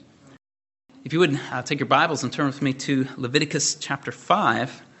If you would take your Bibles and turn with me to Leviticus chapter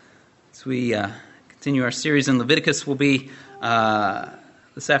 5. As we continue our series in Leviticus, we'll be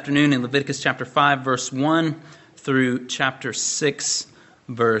this afternoon in Leviticus chapter 5, verse 1 through chapter 6,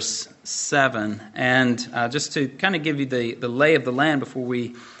 verse 7. And just to kind of give you the lay of the land before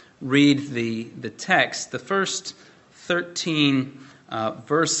we read the text, the first 13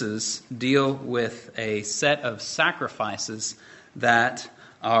 verses deal with a set of sacrifices that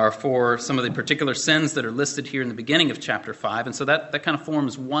are for some of the particular sins that are listed here in the beginning of chapter 5. And so that kind of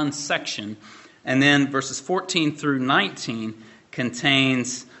forms one section. And then verses 14 through 19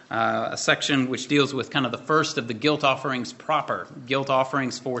 contains a section which deals with kind of the first of the guilt offerings proper, guilt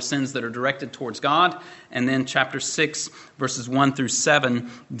offerings for sins that are directed towards God. And then chapter 6, verses 1 through 7,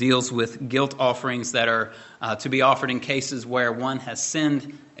 deals with guilt offerings that are to be offered in cases where one has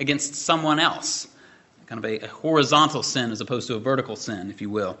sinned against someone else. Kind of a horizontal sin as opposed to a vertical sin, if you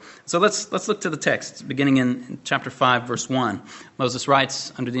will. So let's look to the text, beginning in chapter 5, verse 1. Moses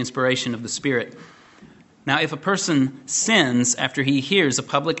writes under the inspiration of the Spirit, "Now if a person sins after he hears a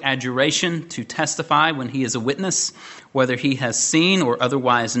public adjuration to testify when he is a witness, whether he has seen or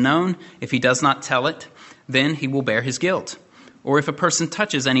otherwise known, if he does not tell it, then he will bear his guilt. Or if a person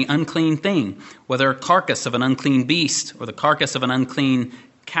touches any unclean thing, whether a carcass of an unclean beast or the carcass of an unclean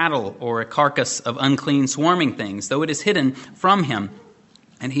cattle or a carcass of unclean swarming things, though it is hidden from him,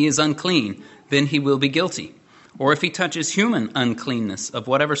 and he is unclean, then he will be guilty. Or if he touches human uncleanness, of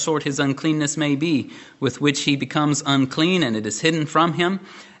whatever sort his uncleanness may be, with which he becomes unclean, and it is hidden from him,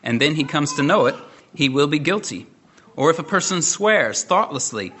 and then he comes to know it, he will be guilty. Or if a person swears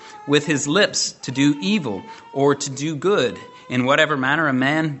thoughtlessly with his lips to do evil or to do good, in whatever manner a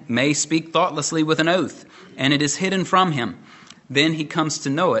man may speak thoughtlessly with an oath, and it is hidden from him, then he comes to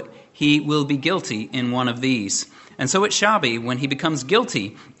know it, he will be guilty in one of these. And so it shall be, when he becomes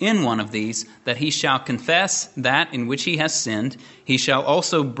guilty in one of these, that he shall confess that in which he has sinned. He shall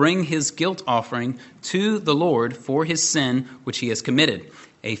also bring his guilt offering to the Lord for his sin which he has committed,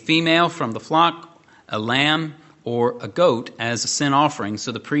 a female from the flock, a lamb, or a goat as a sin offering,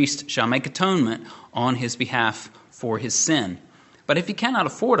 so the priest shall make atonement on his behalf for his sin. But if he cannot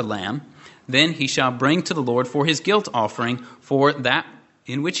afford a lamb, then he shall bring to the Lord for his guilt offering for that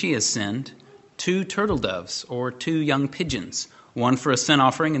in which he has sinned 2 turtle doves or 2 young pigeons, one for a sin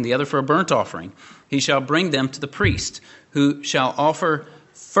offering and the other for a burnt offering. He shall bring them to the priest, who shall offer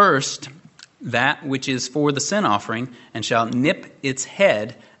first that which is for the sin offering, and shall nip its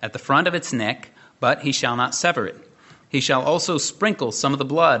head at the front of its neck, but he shall not sever it. He shall also sprinkle some of the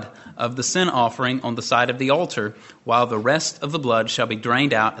blood of the sin offering on the side of the altar, while the rest of the blood shall be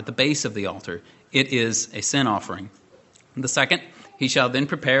drained out at the base of the altar. It is a sin offering. The second, he shall then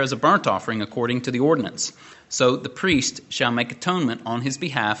prepare as a burnt offering according to the ordinance. So the priest shall make atonement on his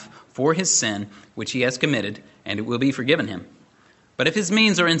behalf for his sin which he has committed, and it will be forgiven him. But if his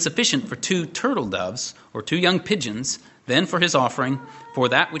means are insufficient for 2 turtle doves or 2 young pigeons, then for his offering, for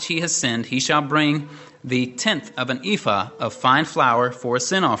that which he has sinned, he shall bring the 1/10 of an ephah of fine flour for a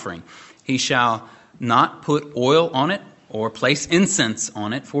sin offering. He shall not put oil on it or place incense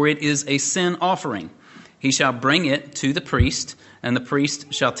on it, for it is a sin offering. He shall bring it to the priest, and the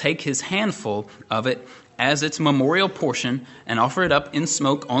priest shall take his handful of it as its memorial portion and offer it up in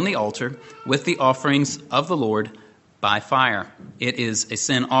smoke on the altar with the offerings of the Lord by fire. It is a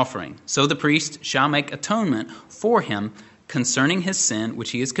sin offering. So the priest shall make atonement for him concerning his sin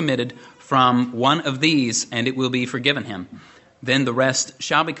which he has committed from one of these, and it will be forgiven him. Then the rest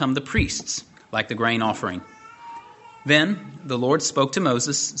shall become the priest's, like the grain offering. Then the Lord spoke to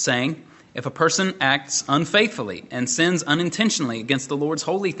Moses, saying, if a person acts unfaithfully and sins unintentionally against the Lord's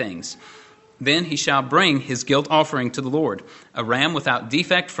holy things, then he shall bring his guilt offering to the Lord, a ram without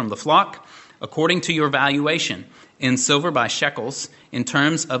defect from the flock, according to your valuation, in silver by shekels, in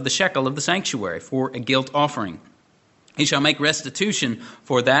terms of the shekel of the sanctuary, for a guilt offering. He shall make restitution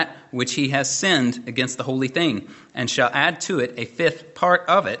for that which he has sinned against the holy thing, and shall add to it a 5th part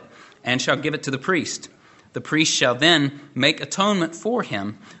of it, and shall give it to the priest. The priest shall then make atonement for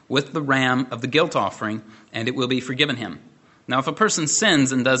him with the ram of the guilt offering, and it will be forgiven him. Now if a person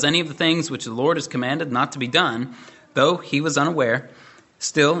sins and does any of the things which the Lord has commanded not to be done, though he was unaware,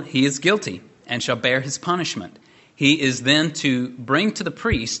 still he is guilty, and shall bear his punishment. He is then to bring to the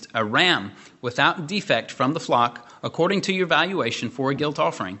priest a ram without defect from the flock, according to your valuation, for a guilt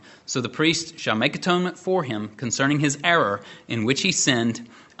offering. So the priest shall make atonement for him concerning his error in which he sinned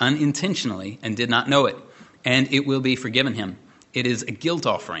unintentionally and did not know it, and it will be forgiven him. It is a guilt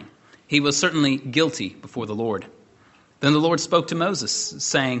offering. He was certainly guilty before the Lord. Then the Lord spoke to Moses,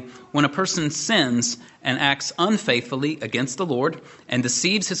 saying, when a person sins and acts unfaithfully against the Lord and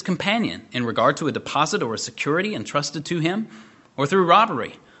deceives his companion in regard to a deposit or a security entrusted to him, or through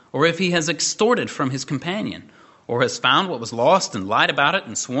robbery, or if he has extorted from his companion, or has found what was lost and lied about it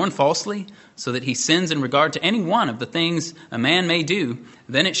and sworn falsely, so that he sins in regard to any one of the things a man may do,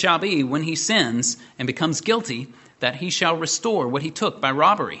 then it shall be, when he sins and becomes guilty, that he shall restore what he took by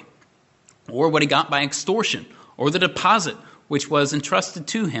robbery, or what he got by extortion, or the deposit which was entrusted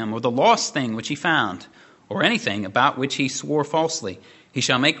to him, or the lost thing which he found, or anything about which he swore falsely. He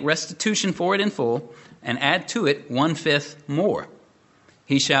shall make restitution for it in full, and add to it 1/5 more.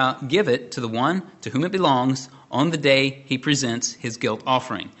 He shall give it to the one to whom it belongs on the day he presents his guilt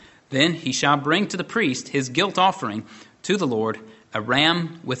offering. Then he shall bring to the priest his guilt offering to the Lord, a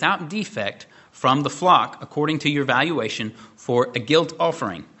ram without defect from the flock, according to your valuation, for a guilt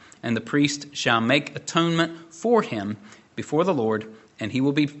offering. And the priest shall make atonement for him before the Lord, and he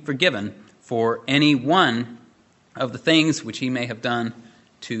will be forgiven for any one of the things which he may have done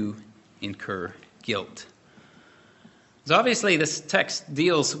to incur guilt. So obviously this text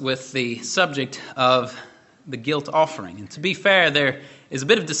deals with the subject of the guilt offering. And to be fair, there is a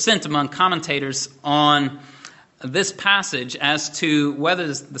bit of dissent among commentators on this passage as to whether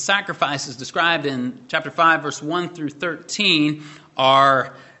the sacrifices described in chapter 5, verse 1 through 13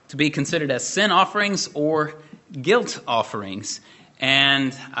 are to be considered as sin offerings or guilt offerings.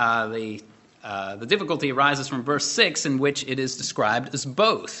 And the difficulty arises from verse 6, in which it is described as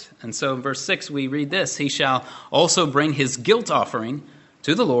both. And so in verse 6 we read this, he shall also bring his guilt offering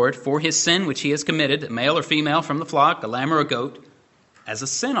to the Lord for his sin which he has committed, male or female from the flock, a lamb or a goat, as a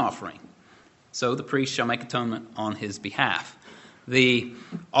sin offering. So the priest shall make atonement on his behalf. The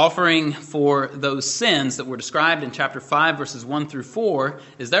offering for those sins that were described in chapter 5, verses 1 through 4,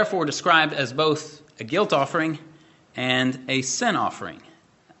 is therefore described as both a guilt offering and a sin offering.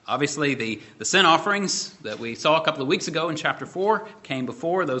 Obviously, the sin offerings that we saw a couple of weeks ago in chapter 4 came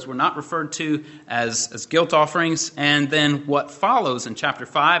before. Those were not referred to as guilt offerings. And then what follows in chapter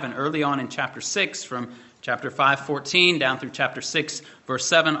 5 and early on in chapter 6, from chapter 5:14 down through chapter 6, verse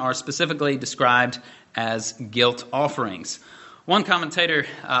 7, are specifically described as guilt offerings. One commentator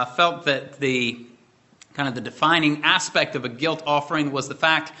felt that the defining aspect of a guilt offering was the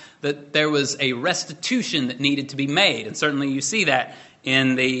fact that there was a restitution that needed to be made. And certainly you see that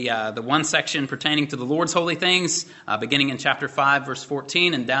in the one section pertaining to the Lord's holy things, beginning in chapter 5, verse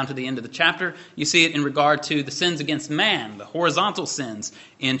 14, and down to the end of the chapter. You see it in regard to the sins against man, the horizontal sins,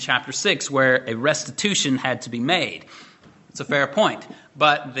 in chapter 6, where a restitution had to be made. It's a fair point.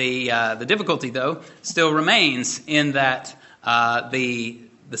 But the difficulty, though, still remains in that the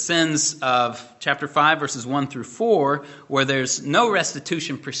sins of chapter 5, verses 1 through 4, where there's no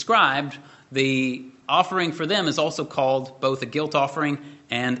restitution prescribed, the offering for them is also called both a guilt offering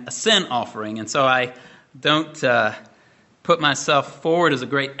and a sin offering. And so I don't put myself forward as a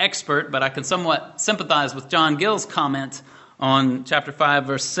great expert, but I can somewhat sympathize with John Gill's comment on chapter 5,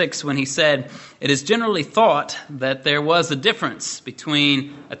 verse 6, when he said, "It is generally thought that there was a difference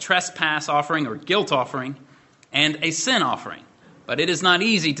between a trespass offering or guilt offering and a sin offering. But it is not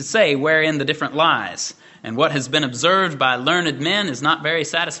easy to say wherein the difference lies, and what has been observed by learned men is not very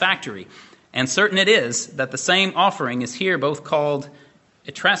satisfactory. And certain it is that the same offering is here both called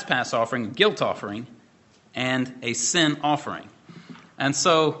a trespass offering, a guilt offering, and a sin offering." And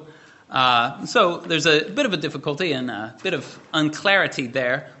so there's a bit of a difficulty and a bit of unclarity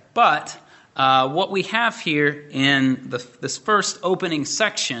there. But what we have here in this first opening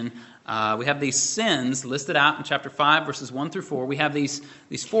section, we have these sins listed out in chapter 5, verses 1 through 4. We have these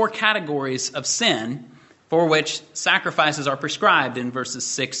four categories of sin for which sacrifices are prescribed in verses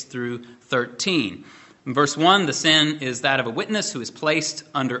 6 through 13. In verse 1, the sin is that of a witness who is placed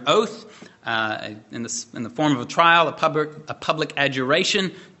under oath in the form of a trial, a public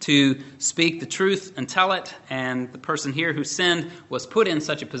adjuration to speak the truth and tell it. And the person here who sinned was put in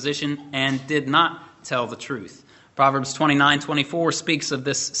such a position and did not tell the truth. Proverbs 29:24 speaks of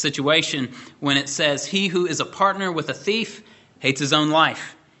this situation when it says, "He who is a partner with a thief hates his own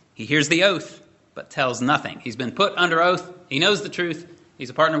life. He hears the oath, but tells nothing." He's been put under oath. He knows the truth.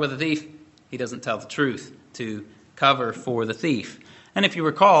 He's a partner with a thief. He doesn't tell the truth to cover for the thief. And if you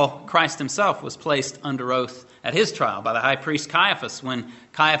recall, Christ himself was placed under oath at his trial by the high priest Caiaphas, when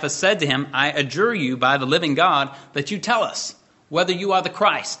Caiaphas said to him, "I adjure you by the living God that you tell us whether you are the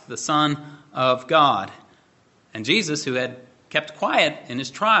Christ, the Son of God." And Jesus, who had kept quiet in his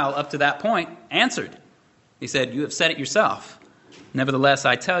trial up to that point, answered. He said, "You have said it yourself. Nevertheless,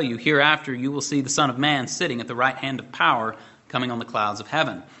 I tell you, hereafter you will see the Son of Man sitting at the right hand of power, coming on the clouds of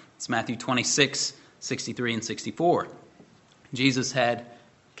heaven." It's Matthew 26:63 and 64. Jesus had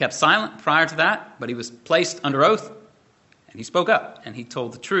kept silent prior to that, but he was placed under oath, and he spoke up, and he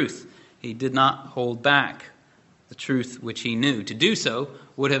told the truth. He did not hold back the truth which he knew. To do so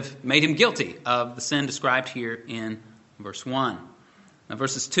would have made him guilty of the sin described here in verse 1. Now,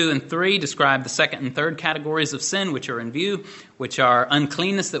 verses 2 and 3 describe the second and third categories of sin which are in view, which are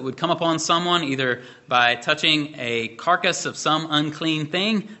uncleanness that would come upon someone either by touching a carcass of some unclean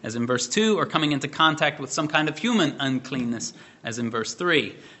thing, as in verse 2, or coming into contact with some kind of human uncleanness, as in verse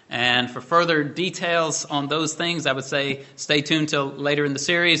 3. And for further details on those things, I would say stay tuned till later in the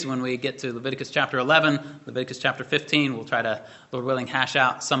series when we get to Leviticus chapter 11, Leviticus chapter 15. We'll try to, Lord willing, hash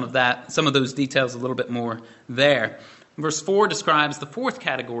out some of those details a little bit more there. Verse 4 describes the fourth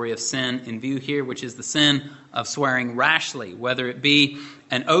category of sin in view here, which is the sin of swearing rashly, whether it be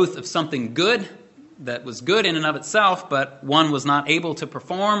an oath of something good that was good in and of itself, but one was not able to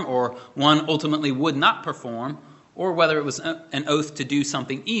perform, or one ultimately would not perform, or whether it was an oath to do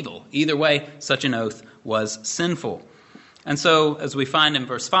something evil. Either way, such an oath was sinful. And so, as we find in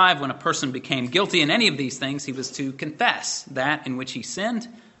verse 5, when a person became guilty in any of these things, he was to confess that in which he sinned.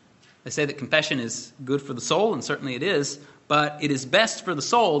 They say that confession is good for the soul, and certainly it is, but it is best for the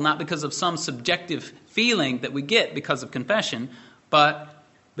soul not because of some subjective feeling that we get because of confession, but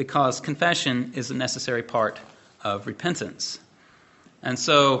because confession is a necessary part of repentance. And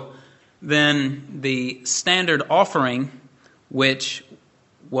so then the standard offering which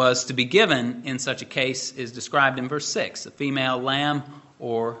was to be given in such a case is described in verse 6, a female lamb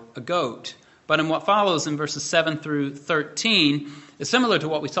or a goat. But in what follows in verses 7 through 13 is similar to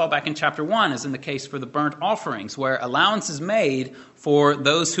what we saw back in chapter 1, as in the case for the burnt offerings, where allowance is made for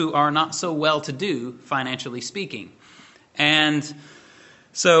those who are not so well-to-do, financially speaking. And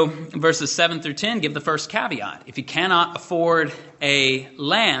so verses 7 through 10 give the first caveat. If you cannot afford a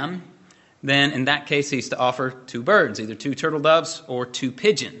lamb, then in that case he's to offer 2 birds, either 2 turtle doves or 2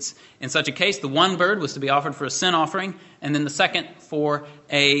 pigeons. In such a case, the one bird was to be offered for a sin offering, and then the second for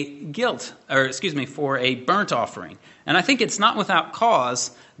a for a burnt offering. And I think it's not without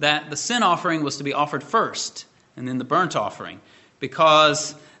cause that the sin offering was to be offered first, and then the burnt offering,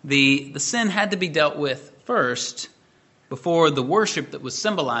 because the sin had to be dealt with first before the worship that was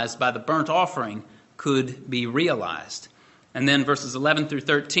symbolized by the burnt offering could be realized. And then verses 11 through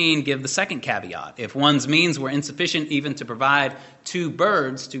 13 give the second caveat. If one's means were insufficient even to provide 2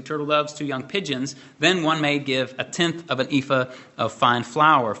 birds, 2 turtle doves, 2 young pigeons, then one may give a tenth of an ephah of fine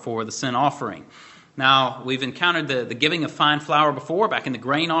flour for the sin offering. Now, we've encountered the giving of fine flour before, back in the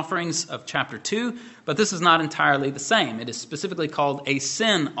grain offerings of chapter 2, but this is not entirely the same. It is specifically called a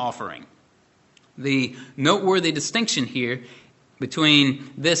sin offering. The noteworthy distinction here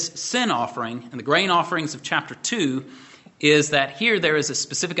between this sin offering and the grain offerings of chapter 2 is that here there is a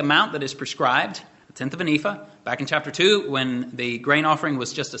specific amount that is prescribed, a tenth of an ephah. Back in chapter 2, when the grain offering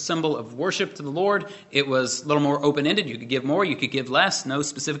was just a symbol of worship to the Lord, it was a little more open-ended. You could give more, you could give less, no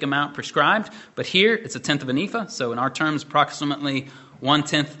specific amount prescribed. But here, it's a tenth of an ephah, so in our terms, approximately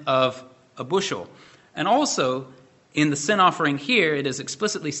 1/10 of a bushel. And also, in the sin offering here, it is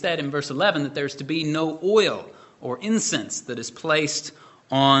explicitly said in verse 11 that there's to be no oil or incense that is placed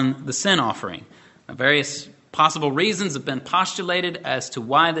on the sin offering. Now, various possible reasons have been postulated as to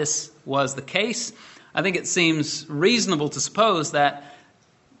why this was the case. I think it seems reasonable to suppose that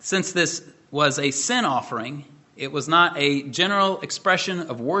since this was a sin offering, it was not a general expression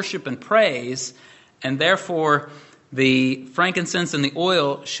of worship and praise, and therefore the frankincense and the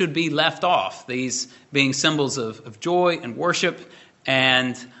oil should be left off, these being symbols of joy and worship,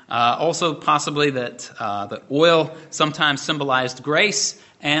 and also possibly that the oil sometimes symbolized grace,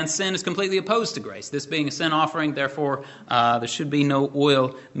 and sin is completely opposed to grace. This being a sin offering, therefore, there should be no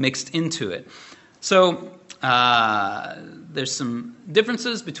oil mixed into it. So there's some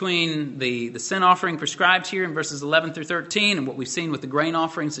differences between the sin offering prescribed here in verses 11 through 13 and what we've seen with the grain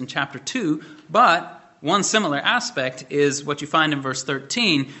offerings in chapter 2. But one similar aspect is what you find in verse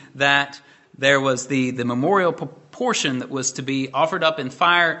 13, that there was the memorial portion that was to be offered up in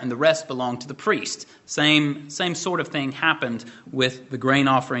fire, and the rest belonged to the priest. Same sort of thing happened with the grain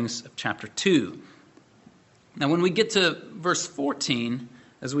offerings of chapter 2. Now, when we get to verse 14,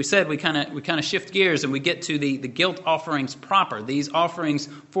 as we said, we kind of shift gears and we get to the guilt offerings proper, these offerings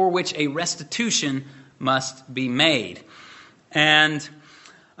for which a restitution must be made. And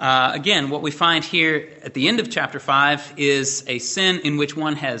again, what we find here at the end of chapter 5 is a sin in which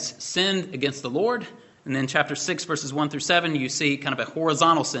one has sinned against the Lord, And then chapter 6, verses 1 through 7, you see kind of a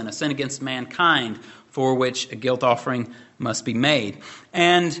horizontal sin, a sin against mankind, for which a guilt offering must be made.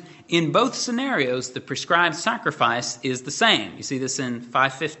 And in both scenarios, the prescribed sacrifice is the same. You see this in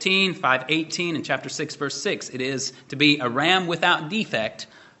 5:15, 5:18, and chapter 6, verse 6. It is to be a ram without defect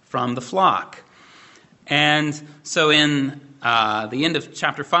from the flock. And so in the end of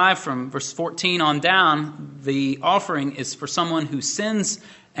chapter 5, from verse 14 on down, the offering is for someone who sins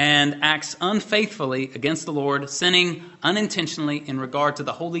and acts unfaithfully against the Lord, sinning unintentionally in regard to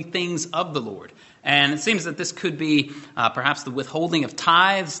the holy things of the Lord. And it seems that this could be perhaps the withholding of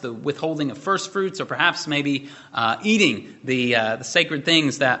tithes, the withholding of first fruits, or perhaps maybe eating the sacred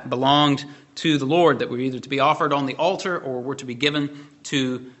things that belonged to the Lord, that were either to be offered on the altar or were to be given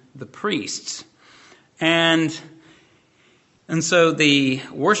to the priests. And so the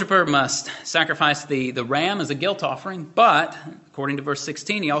worshiper must sacrifice the ram as a guilt offering, but according to verse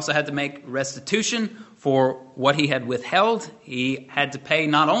 16, he also had to make restitution for what he had withheld. He had to pay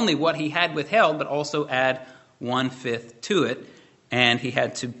not only what he had withheld, but also add 1/5 to it, and he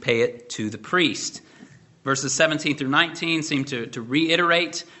had to pay it to the priest. Verses 17 through 19 seem to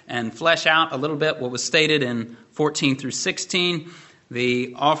reiterate and flesh out a little bit what was stated in 14 through 16.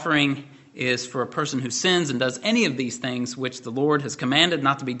 The offering is for a person who sins and does any of these things which the Lord has commanded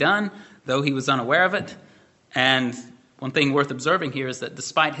not to be done, though he was unaware of it. And one thing worth observing here is that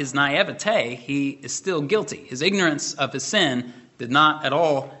despite his naivete, he is still guilty. His ignorance of his sin did not at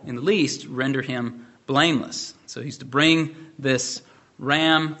all, in the least, render him blameless. So he's to bring this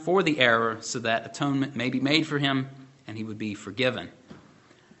ram for the error so that atonement may be made for him and he would be forgiven.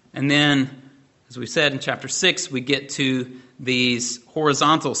 And then, as we said in chapter 6, we get to these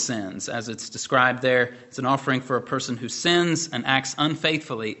horizontal sins, as it's described there. It's an offering for a person who sins and acts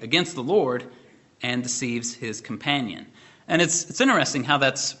unfaithfully against the Lord and deceives his companion. And it's interesting how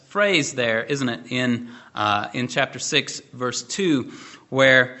that's phrased there, isn't it, in chapter 6, verse 2,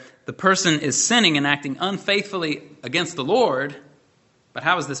 where the person is sinning and acting unfaithfully against the Lord. But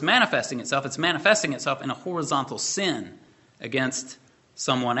how is this manifesting itself? It's manifesting itself in a horizontal sin against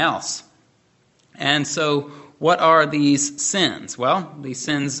someone else. And so what are these sins? Well, these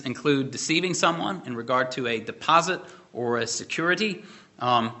sins include deceiving someone in regard to a deposit or a security.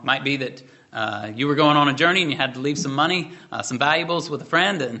 Might be that you were going on a journey and you had to leave some money, some valuables with a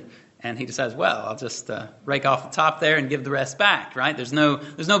friend, and he decides, well, I'll just rake off the top there and give the rest back, right? There's no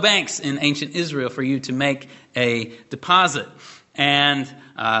banks in ancient Israel for you to make a deposit. And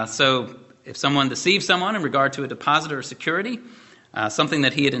so if someone deceives someone in regard to a deposit or a security, something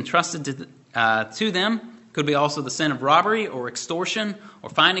that he had entrusted to them, could be also the sin of robbery or extortion, or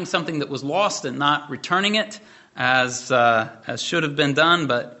finding something that was lost and not returning it as should have been done,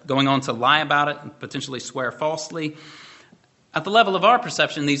 but going on to lie about it and potentially swear falsely. At the level of our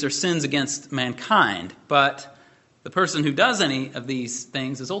perception, these are sins against mankind, but the person who does any of these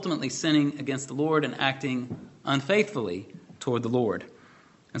things is ultimately sinning against the Lord and acting unfaithfully toward the Lord.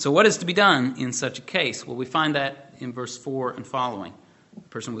 And so what is to be done in such a case? Well, we find that in verse 4 and following. The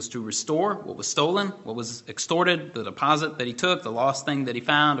person was to restore what was stolen, what was extorted, the deposit that he took, the lost thing that he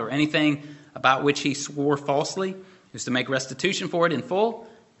found, or anything about which he swore falsely. He was to make restitution for it in full,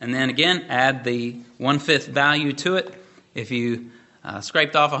 and then again add the 1/5 value to it. If you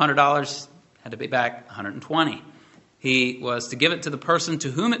scraped off $100, had to pay back $120. He was to give it to the person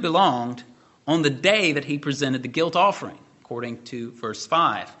to whom it belonged on the day that he presented the guilt offering, according to verse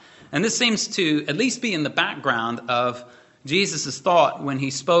 5. And this seems to at least be in the background of Jesus' thought when he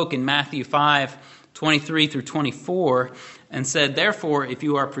spoke in Matthew 5:23 through 24 and said, "Therefore, if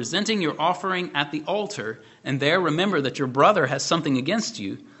you are presenting your offering at the altar and there remember that your brother has something against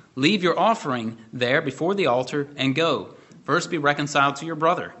you, leave your offering there before the altar and go. First be reconciled to your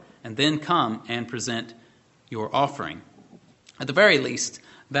brother and then come and present your offering." At the very least,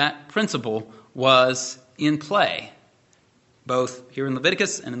 that principle was in play, both here in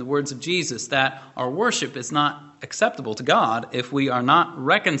Leviticus and in the words of Jesus, that our worship is not acceptable to God if we are not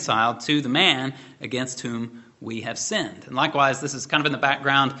reconciled to the man against whom we have sinned. And likewise, this is kind of in the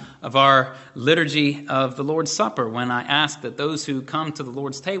background of our liturgy of the Lord's Supper, when I ask that those who come to the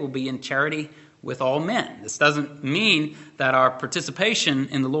Lord's table be in charity with all men. This doesn't mean that our participation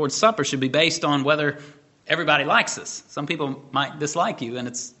in the Lord's Supper should be based on whether everybody likes us. Some people might dislike you, and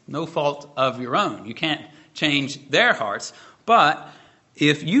it's no fault of your own. You can't change their hearts. But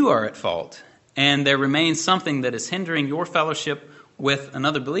if you are at fault and there remains something that is hindering your fellowship with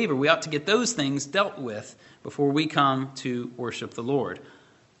another believer, we ought to get those things dealt with before we come to worship the Lord.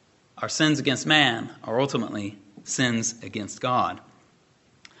 Our sins against man are ultimately sins against God.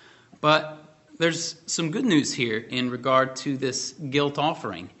 But there's some good news here in regard to this guilt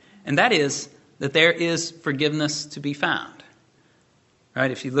offering, and that is that there is forgiveness to be found.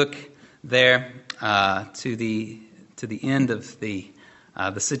 Right? If you look there to the end of the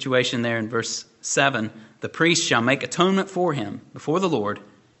situation there in verse 7, the priest shall make atonement for him before the Lord,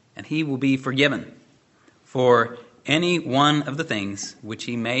 and he will be forgiven for any one of the things which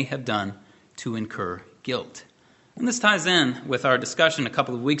he may have done to incur guilt. And this ties in with our discussion a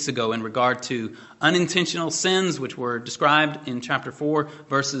couple of weeks ago in regard to unintentional sins, which were described in chapter 4,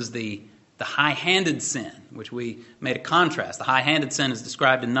 versus the high-handed sin, which we made a contrast. The high-handed sin is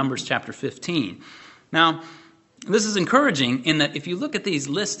described in Numbers chapter 15. Now, this is encouraging in that if you look at these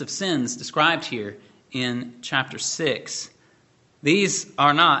list of sins described here in chapter 6, these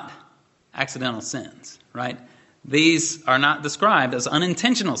are not accidental sins, right? These are not described as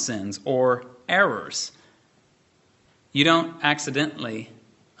unintentional sins or errors. You don't accidentally,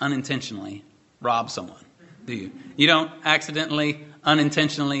 unintentionally rob someone, do you? You don't accidentally,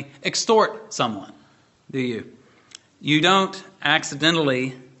 unintentionally extort someone, do you? You don't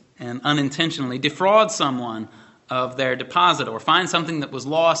accidentally and unintentionally defraud someone of their deposit or find something that was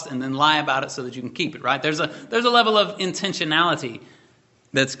lost and then lie about it so that you can keep it, right? There's a level of intentionality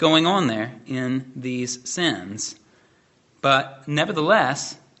that's going on there in these sins. But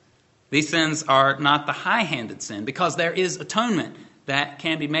nevertheless, these sins are not the high-handed sin because there is atonement that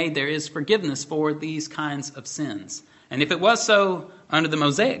can be made. There is forgiveness for these kinds of sins. And if it was so under the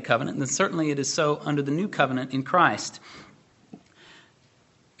Mosaic covenant, then certainly it is so under the new covenant in Christ.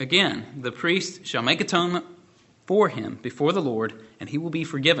 Again, the priest shall make atonement for him before the Lord, and he will be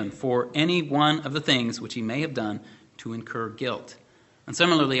forgiven for any one of the things which he may have done to incur guilt. And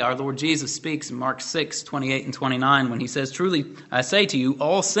similarly, our Lord Jesus speaks in Mark 6, 28 and 29 when he says, "Truly I say to you,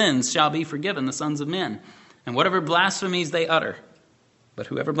 all sins shall be forgiven the sons of men, and whatever blasphemies they utter. But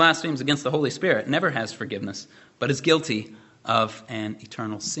whoever blasphemes against the Holy Spirit never has forgiveness, but is guilty of an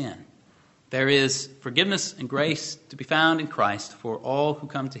eternal sin." There is forgiveness and grace to be found in Christ for all who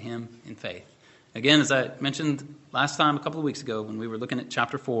come to him in faith. Again, as I mentioned last time, a couple of weeks ago, when we were looking at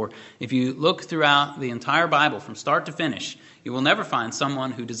chapter 4, if you look throughout the entire Bible from start to finish, you will never find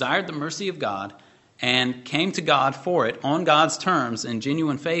someone who desired the mercy of God and came to God for it on God's terms in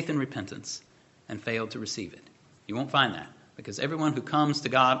genuine faith and repentance and failed to receive it. You won't find that, because everyone who comes to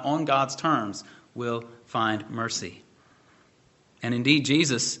God on God's terms will find mercy. And indeed,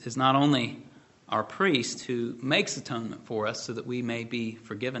 Jesus is not only our priest who makes atonement for us so that we may be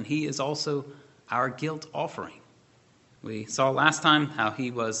forgiven, he is also our guilt offering. We saw last time how he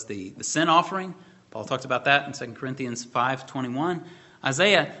was the sin offering. Paul talked about that in 2 Corinthians 5:21.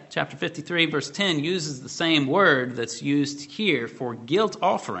 Isaiah chapter 53 verse 10 uses the same word that's used here for guilt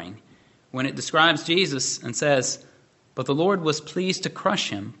offering when it describes Jesus and says, "But the Lord was pleased to crush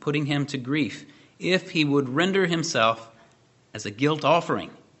him, putting him to grief, if he would render himself as a guilt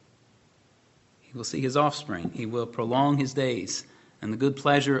offering. He will see his offspring. He will prolong his days, and the good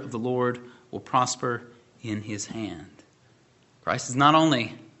pleasure of the Lord will prosper in his hand." Christ is not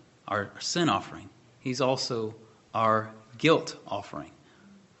only our sin offering, he's also our guilt offering.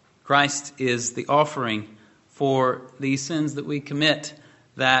 Christ is the offering for these sins that we commit,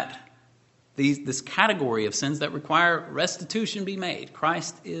 that this category of sins that require restitution be made.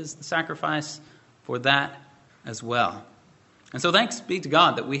 Christ is the sacrifice for that as well. And so thanks be to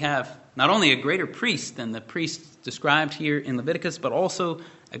God that we have not only a greater priest than the priest described here in Leviticus, but also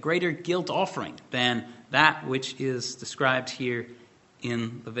a greater guilt offering than that which is described here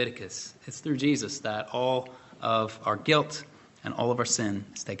in Leviticus. It's through Jesus that all of our guilt and all of our sin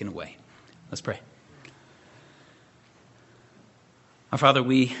is taken away. Let's pray. Our Father,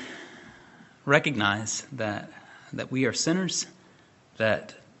 we recognize that we are sinners,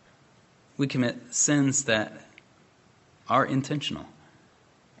 that we commit sins that are intentional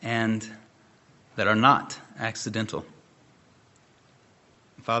and that are not accidental.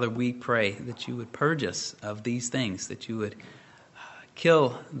 Father, we pray that you would purge us of these things, that you would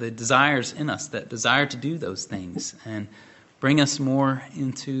kill the desires in us that desire to do those things and bring us more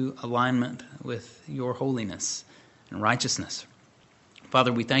into alignment with your holiness and righteousness.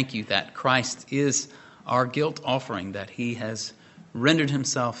 Father, we thank you that Christ is our guilt offering, that he has rendered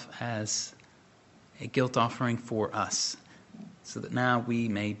himself as a guilt offering for us, so that now we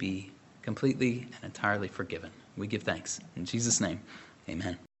may be completely and entirely forgiven. We give thanks. In Jesus' name,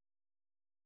 amen.